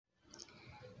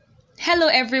Hello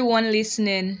everyone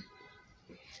listening.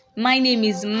 My name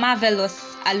is Marvelous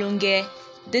Alunge,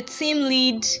 the team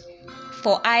lead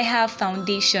for I Have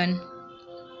Foundation.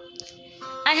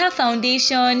 I Have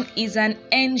Foundation is an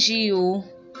NGO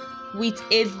with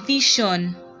a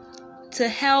vision to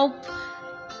help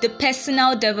the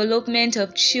personal development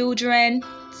of children,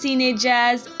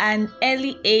 teenagers, and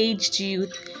early-aged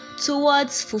youth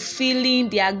towards fulfilling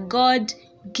their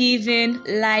God-given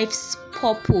life's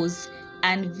purpose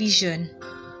and vision.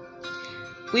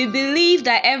 We believe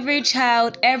that every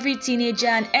child, every teenager,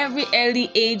 and every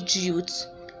early-aged youth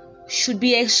should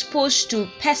be exposed to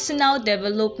personal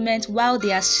development while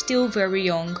they are still very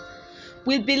young.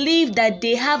 We believe that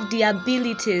they have the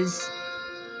abilities,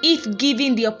 if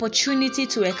given the opportunity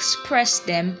to express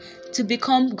them, to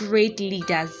become great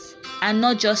leaders and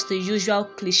not just the usual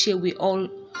cliche we all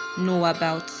know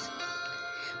about.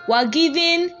 While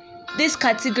giving this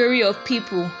category of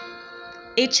people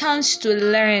a chance to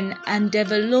learn and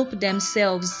develop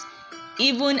themselves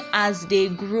even as they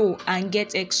grow and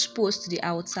get exposed to the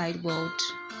outside world.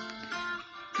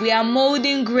 We are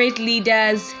molding great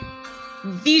leaders,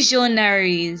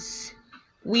 visionaries.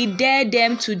 We dare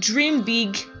them to dream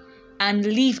big and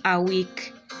live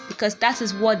awake, because that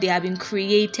is what they have been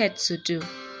created to do.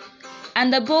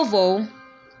 And above all,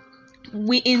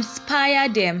 we inspire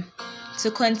them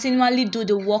to continually do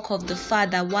the work of the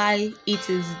Father while it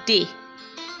is day.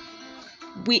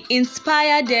 We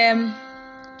inspire them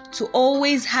to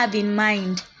always have in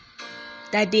mind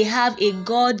that they have a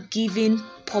God-given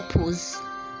purpose,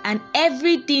 and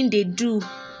everything they do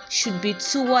should be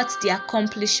towards the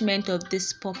accomplishment of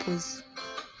this purpose.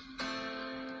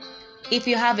 If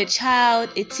you have a child,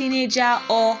 a teenager,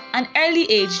 or an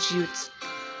early-aged youth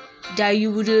that you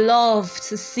would love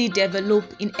to see develop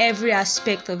in every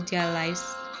aspect of their lives,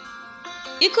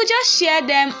 you could just share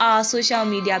them our social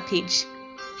media page.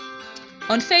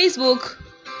 On Facebook,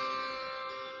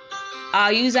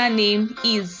 our username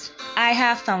is I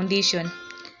Have Foundation.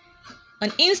 On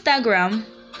Instagram,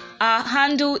 our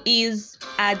handle is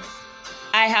at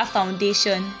I Have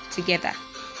Foundation together.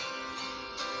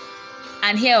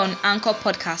 And here on Anchor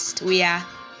Podcast, we are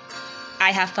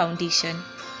I Have Foundation.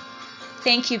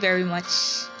 Thank you very much.